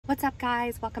What's up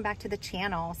guys, welcome back to the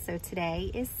channel. So today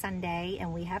is Sunday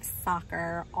and we have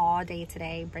soccer all day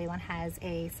today. Braelyn has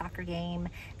a soccer game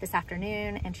this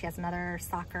afternoon and she has another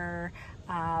soccer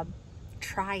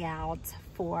tryout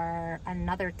for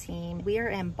another team. We are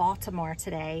in Baltimore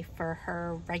today for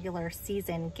her regular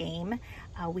season game.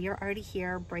 We are already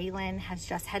here. Braelyn has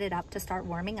just headed up to start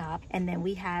warming up, and then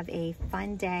we have a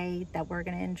fun day that we're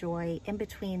going to enjoy in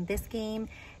between this game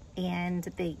and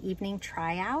the evening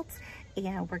tryouts.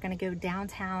 And we're gonna go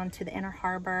downtown to the Inner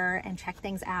Harbor and check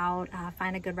things out,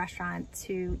 find a good restaurant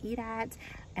to eat at,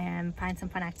 and find some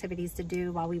fun activities to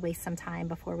do while we waste some time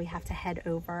before we have to head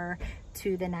over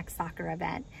to the next soccer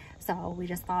event. So we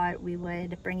just thought we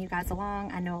would bring you guys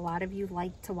along. I know a lot of you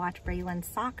like to watch Braelyn's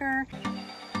soccer.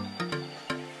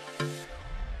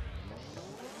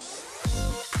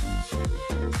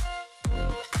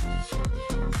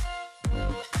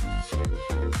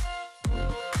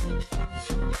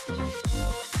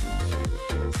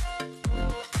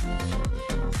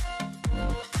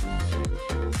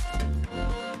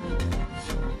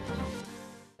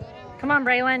 Come on,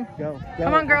 Braelyn. Go.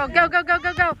 Come on, girl. Go, go, go,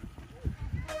 go, go.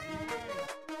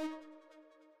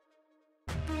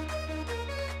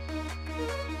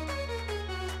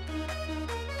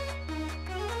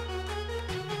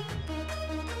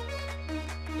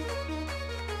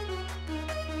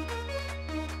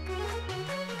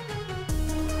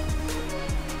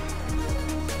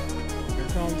 Here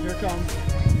it comes, here it comes.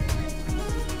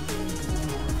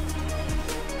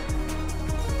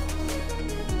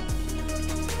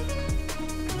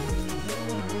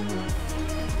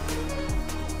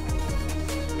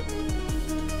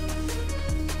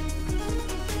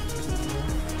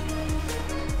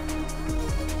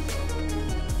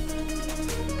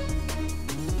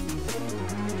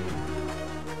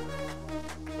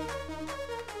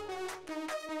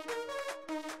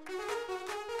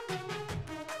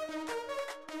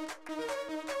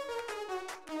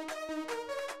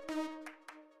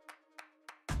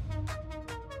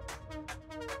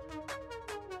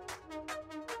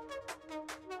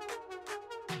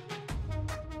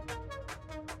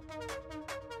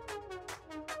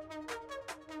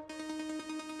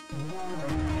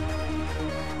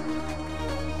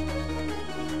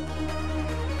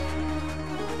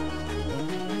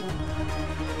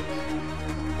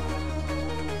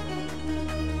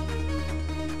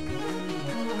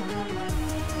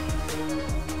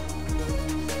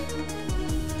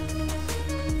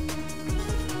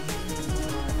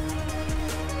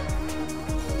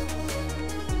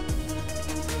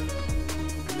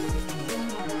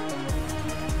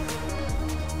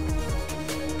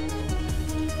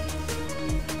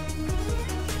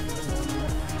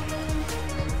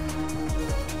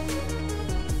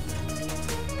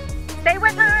 Stay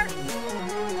with her.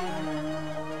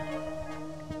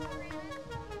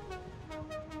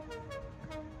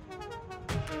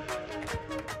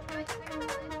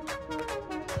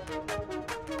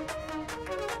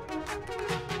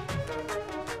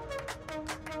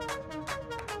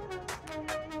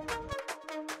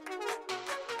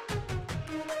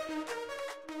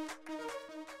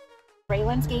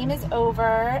 Braelyn's game is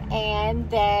over and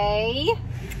they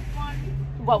won.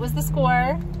 What was the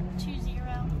score?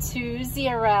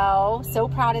 2-0. So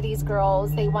proud of these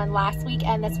girls. They won last week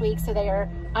and this week, so they are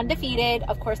undefeated.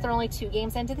 Of course, they're only 2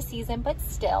 games into the season, but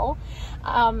still.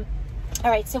 All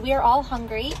right, so we are all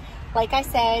hungry. Like I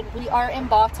said, we are in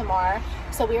Baltimore,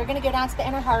 so we are going to go down to the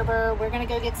Inner Harbor. We're going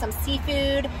to go get some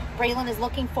seafood. Braelyn is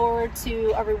looking forward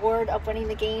to a reward of winning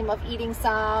the game, of eating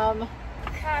some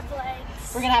crab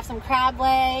legs. We're gonna have some crab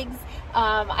legs.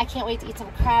 I can't wait to eat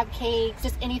some crab cakes,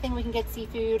 just anything we can get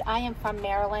seafood. I am from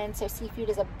Maryland, so seafood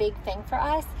is a big thing for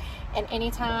us. And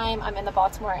anytime I'm in the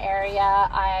Baltimore area,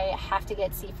 I have to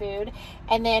get seafood.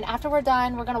 And then after we're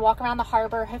done, we're gonna walk around the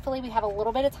harbor. Hopefully we have a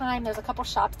little bit of time. There's a couple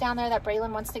shops down there that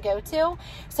Braelyn wants to go to.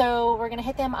 So we're gonna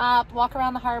hit them up, walk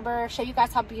around the harbor, show you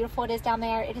guys how beautiful it is down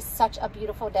there. It is such a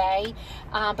beautiful day.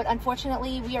 But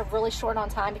unfortunately, we are really short on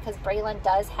time because Braelyn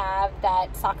does have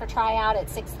that soccer tryout at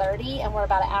 6:30 and we're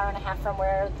about an hour and a half from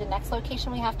where the next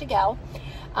location we have to go.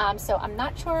 So I'm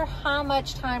not sure how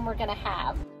much time we're gonna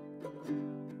have.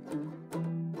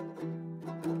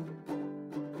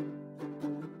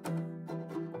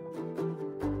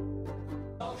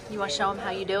 You want to show them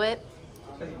how you do it?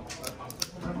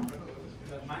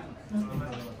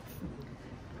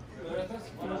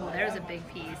 Oh, there's a big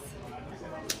piece.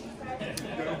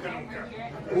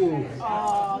 Ooh.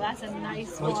 Oh, that's a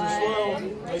nice one. Nice and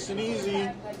slow, nice and easy.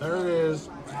 There it is.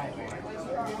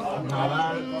 Now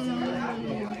that.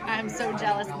 I'm so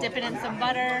jealous. Dip it in some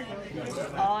butter.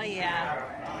 Oh yeah.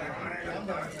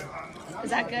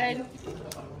 Is that good?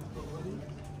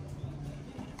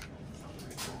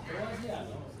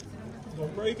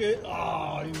 Don't break it.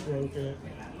 Oh, you broke it.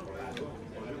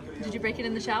 Did you break it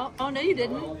in the shell? Oh, no, you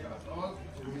didn't.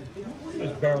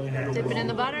 It's barely handled. Dip it in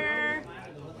the butter.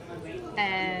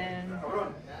 And...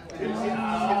 So good.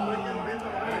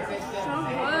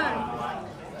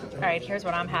 All right, here's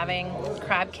what I'm having.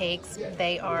 Crab cakes.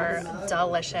 They are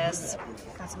delicious.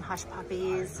 Got some hush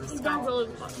puppies.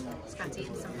 Scott's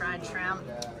eating some fried shrimp.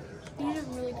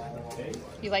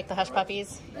 You like the hush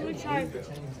puppies?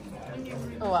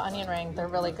 Oh, onion ring. They're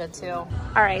really good too. All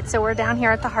right, so we're down here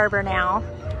at the harbor now.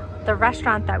 The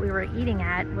restaurant that we were eating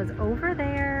at was over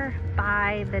there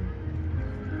by the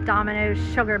Domino's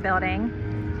Sugar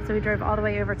Building. So we drove all the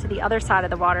way over to the other side of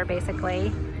the water,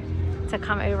 basically, to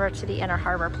come over to the Inner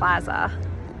Harbor Plaza.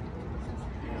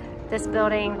 This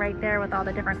building right there with all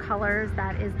the different colors,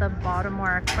 that is the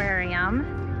Baltimore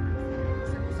Aquarium.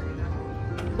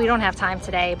 We don't have time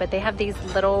today, but they have these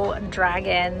little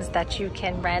dragons that you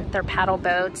can rent. They're paddle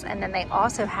boats, and then they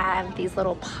also have these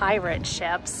little pirate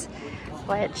ships,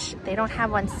 which they don't have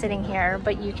one sitting here,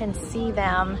 but you can see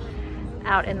them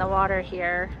out in the water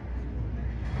here.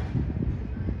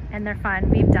 And they're fun.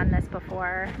 We've done this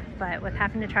before, but with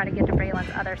having to try to get to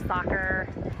Braelyn's other soccer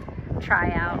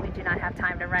tryout, we do not have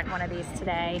time to rent one of these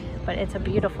today, but it's a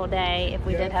beautiful day if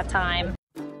we did have time.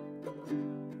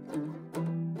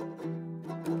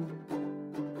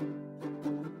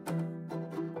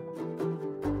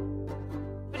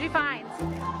 What did you find?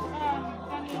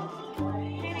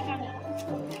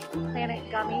 Planet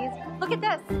gummies. Look at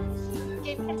this.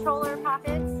 Game controller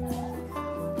pockets.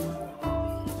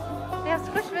 They have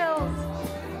Squishbills.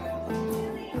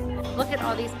 Look at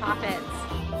all these poppets.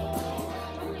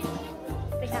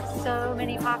 They have so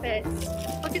many poppets.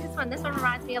 Look at this one. This one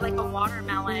reminds me of like a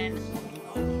watermelon.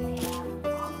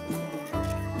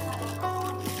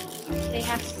 They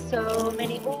have so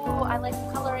many. Oh, I like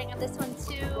the coloring of this one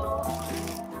too.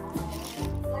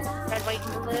 Red, white,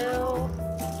 and blue.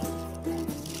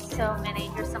 So many.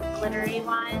 Here's some glittery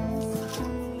ones.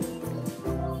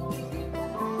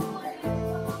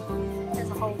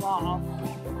 Whole wall.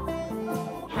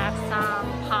 Have some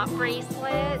pop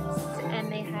bracelets,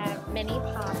 and they have mini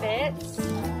poppets.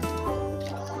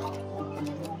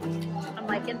 I'm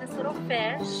liking this little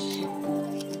fish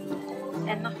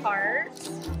and the heart.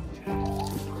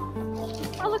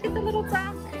 Oh, look at the little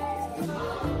duck.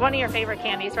 One of your favorite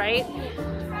candies, right?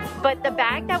 But the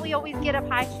bag that we always get of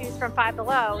high shoes from Five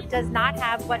Below does not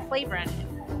have what flavor in it?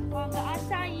 The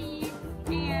acai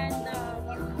and the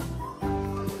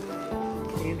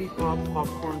Candy Pop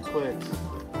Popcorn Twix.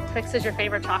 Twix is your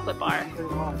favorite chocolate bar.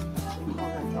 Pretty much.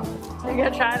 You're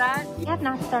gonna try that? We have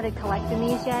not started collecting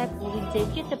these yet. We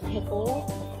did get the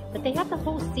pickles, but they have the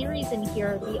whole series in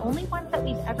here. The only ones that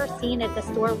we've ever seen at the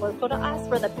store local to us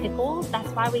were the pickles.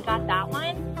 That's why we got that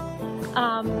one.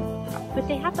 But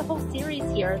they have the whole series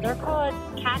here. They're called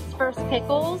Cat's First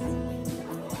Pickles.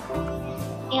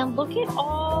 And look at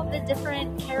all the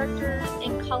different characters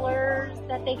and colors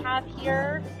that they have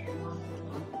here.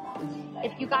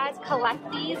 If you guys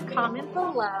collect these, comment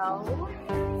below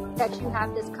that you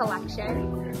have this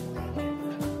collection.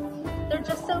 They're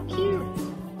just so cute.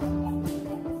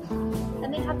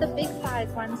 And they have the big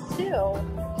size ones too.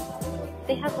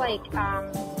 They have like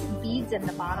beads in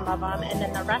the bottom of them, and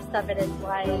then the rest of it is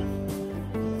like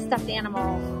stuffed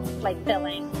animal like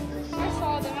filling. I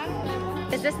saw them. I don't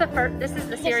know. Is this the first? This is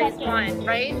the series one,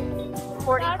 right?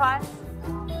 40 plus?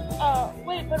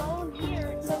 Wait, but on here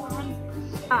it says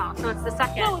Oh, so it's the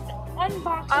second. no, it's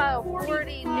unboxed. Oh,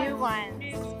 40 new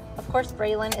ones. Of course,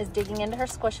 Braelyn is digging into her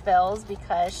Squishbills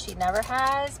because she never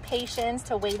has patience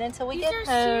to wait until we get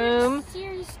home.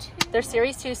 Series 2. They're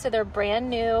series 2, so they're brand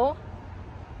new.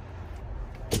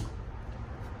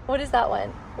 What is that one?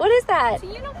 What is that? It's a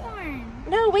unicorn.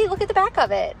 No, wait, look at the back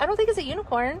of it. I don't think it's a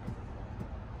unicorn.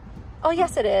 Oh,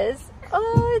 yes, it is.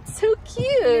 Oh, it's so And it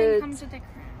cute. comes with a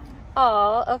crown.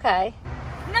 Oh, okay.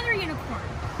 Another unicorn.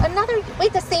 Another,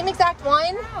 wait, the same exact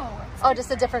one? No. Oh,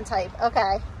 just a different type.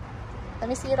 Okay. Let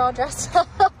me see it all dressed up.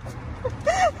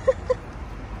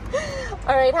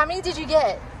 All right, how many did you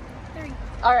get? 3.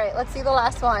 All right, let's see the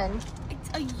last one.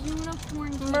 It's a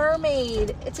unicorn.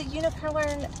 Mermaid. It's a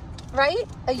unicorn, right?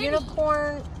 A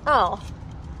unicorn. Oh.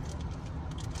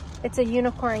 It's a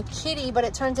unicorn kitty, but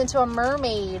it turns into a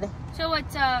mermaid. So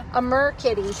it's a mer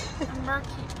kitty.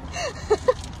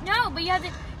 merkey. No, but you have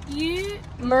the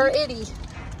Mer-itty.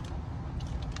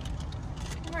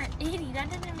 Mer-itty. That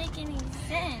doesn't make any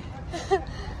sense.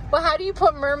 Well, how do you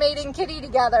put mermaid and kitty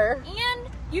together? And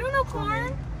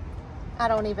unicorn. I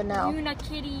don't even know.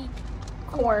 Unikitty.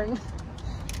 Corn.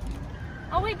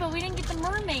 Oh wait, but we didn't get the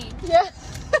mermaid. Yeah.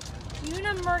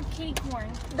 Unimer kitty corn.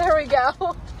 There we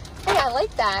go. Hey, I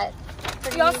like that.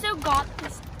 for We you. also got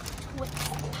this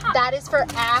pop. That is for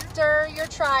after your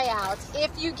tryouts.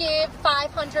 If you give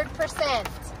 500%.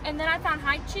 And then I found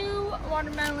haichu,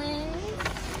 watermelons.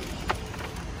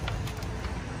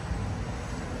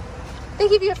 They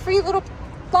give you a free little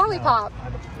lollipop.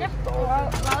 Yep.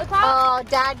 Lollipop. Oh,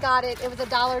 Dad got it. It was a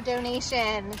 $1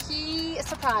 donation. He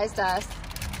surprised us.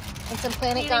 And some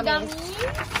Planet Gummies.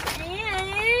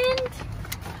 And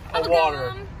A bubble water.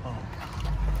 gum. Oh.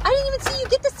 I didn't even see you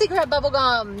get the cigarette bubble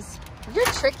gums. You're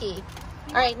tricky.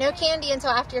 All right, no candy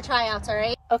until after your tryouts, all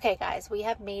right? Okay, guys, we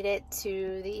have made it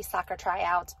to the soccer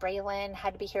tryouts. Braelyn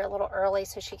had to be here a little early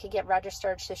so she could get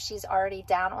registered, so she's already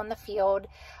down on the field.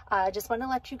 Just want to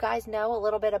let you guys know a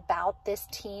little bit about this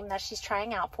team that she's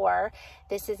trying out for.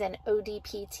 This is an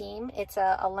ODP team. It's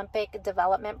an Olympic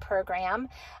Development Program.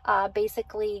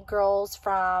 Basically, girls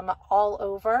from all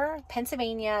over.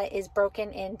 Pennsylvania is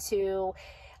broken into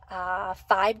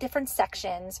 5 different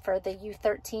sections for the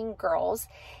U13 girls,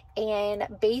 and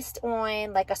based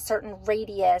on like a certain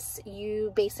radius,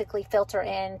 you basically filter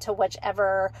in to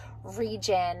whichever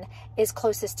region is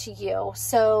closest to you.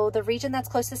 So the region that's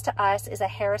closest to us is a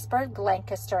Harrisburg,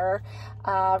 Lancaster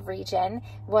region,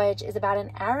 which is about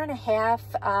an hour and a half,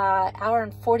 hour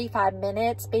and 45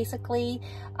 minutes basically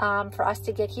for us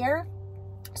to get here.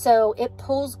 So it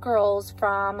pulls girls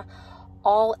from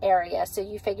all areas. So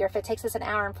you figure if it takes us an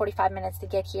hour and 45 minutes to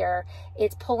get here,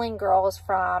 it's pulling girls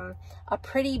from a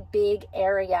pretty big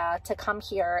area to come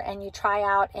here, and you try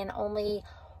out and only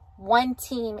one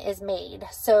team is made.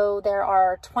 So there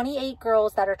are 28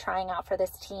 girls that are trying out for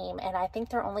this team, and I think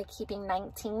they're only keeping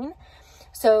 19.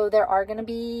 So there are going to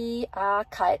be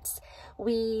cuts.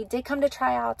 We did come to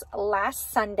tryouts last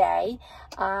Sunday.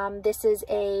 This is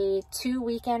a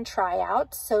 2-weekend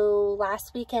tryout. So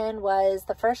last weekend was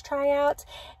the first tryout,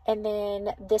 and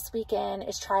then this weekend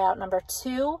is tryout number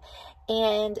 2.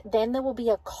 And then there will be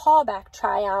a callback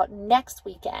tryout next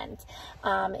weekend.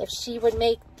 If she would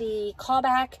make the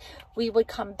callback, we would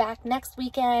come back next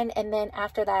weekend, and then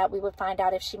after that, we would find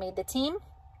out if she made the team.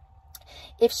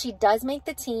 If she does make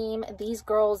the team, these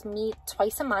girls meet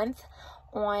twice a month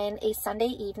on a Sunday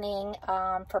evening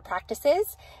for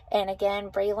practices. And again,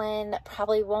 Braelyn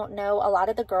probably won't know a lot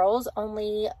of the girls.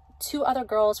 Only 2 other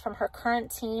girls from her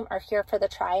current team are here for the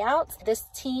tryouts. This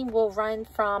team will run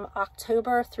from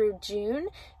October through June,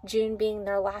 June being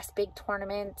their last big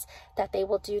tournament that they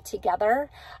will do together.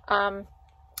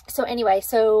 So anyway,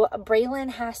 so Braelyn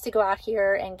has to go out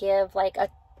here and give like a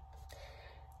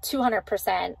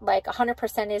 200%. Like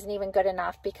 100% isn't even good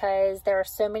enough, because there are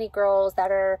so many girls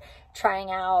that are trying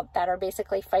out that are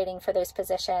basically fighting for those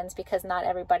positions, because not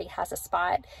everybody has a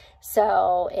spot.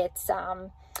 So it's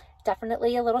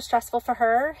definitely a little stressful for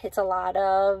her. It's a lot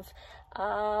of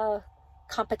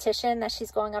competition that she's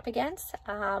going up against,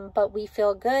 but we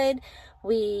feel good.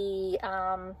 We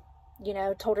you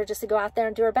know, told her just to go out there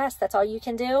and do her best. That's all you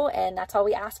can do, and that's all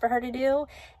we asked for her to do.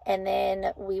 And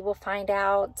then we will find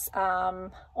out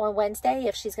on Wednesday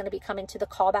if she's going to be coming to the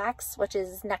callbacks, which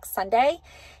is next Sunday.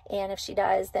 And if she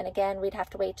does, then again, we'd have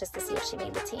to wait just to see if she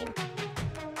made the team.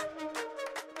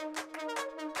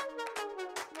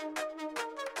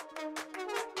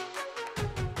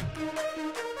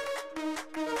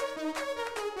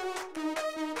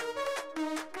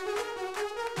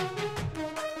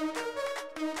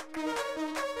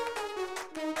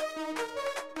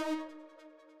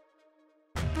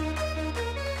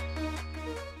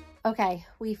 Okay,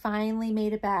 we finally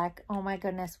made it back. Oh my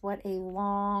goodness, what a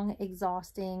long,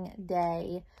 exhausting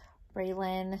day.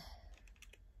 Braelyn's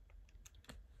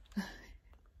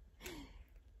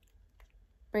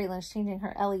changing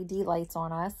her LED lights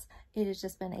on us. It has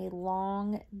just been a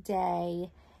long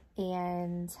day,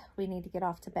 and we need to get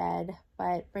off to bed.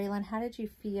 But Braelyn, how did you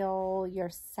feel your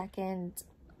second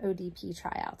ODP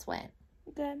tryouts went?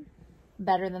 Good.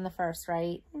 Better than the first,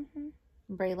 right? Mm-hmm.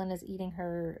 Braelyn is eating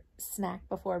her snack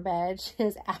before bed. She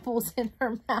has apples in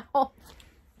her mouth.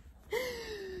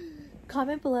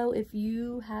 Comment below if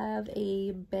you have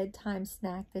a bedtime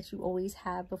snack that you always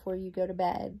have before you go to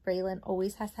bed. Braelyn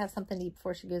always has to have something to eat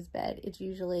before she goes to bed. It's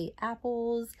usually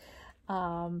apples,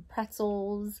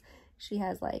 pretzels. She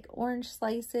has like orange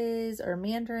slices or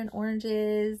mandarin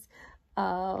oranges.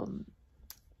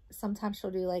 Sometimes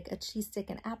she'll do like a cheese stick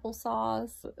and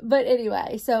applesauce. But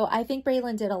anyway, so I think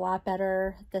Braelyn did a lot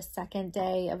better the second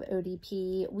day of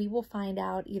ODP. We will find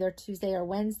out either Tuesday or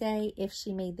Wednesday if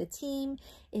she made the team.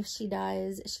 If she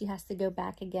does, she has to go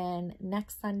back again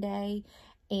next Sunday.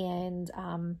 And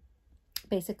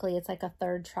basically it's like a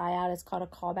third tryout. It's called a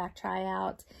callback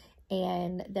tryout.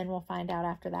 And then we'll find out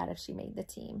after that if she made the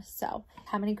team. So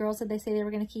how many girls did they say they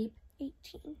were going to keep?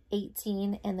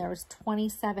 18, and there was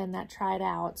 27 that tried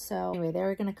out. So anyway, they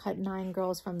were going to cut 9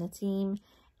 girls from the team.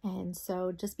 And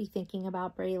so just be thinking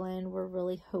about Braelyn. We're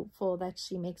really hopeful that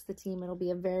she makes the team. It'll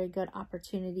be a very good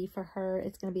opportunity for her.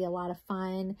 It's going to be a lot of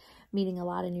fun, meeting a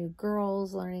lot of new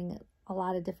girls, learning a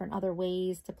lot of different other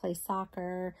ways to play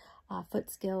soccer, foot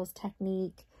skills,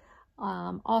 technique,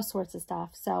 all sorts of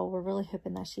stuff. So we're really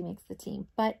hoping that she makes the team.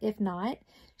 But if not,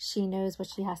 she knows what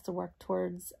she has to work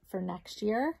towards for next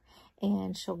year,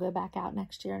 and she'll go back out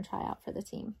next year and try out for the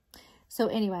team. So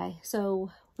anyway,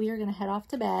 so we are going to head off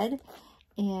to bed,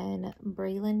 and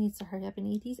Braelyn needs to hurry up and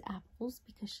eat these apples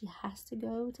because she has to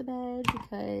go to bed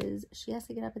because she has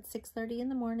to get up at 6:30 in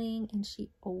the morning, and she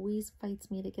always fights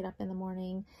me to get up in the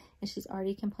morning, and she's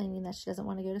already complaining that she doesn't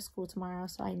want to go to school tomorrow.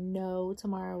 So I know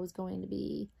tomorrow is going to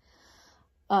be,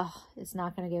 it's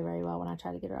not going to go very well when I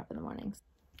try to get her up in the mornings.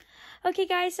 Okay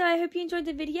guys, so I hope you enjoyed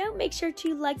the video. Make sure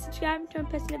to like, subscribe, turn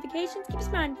on post notifications. Keep a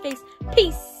smile on your face.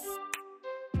 Peace!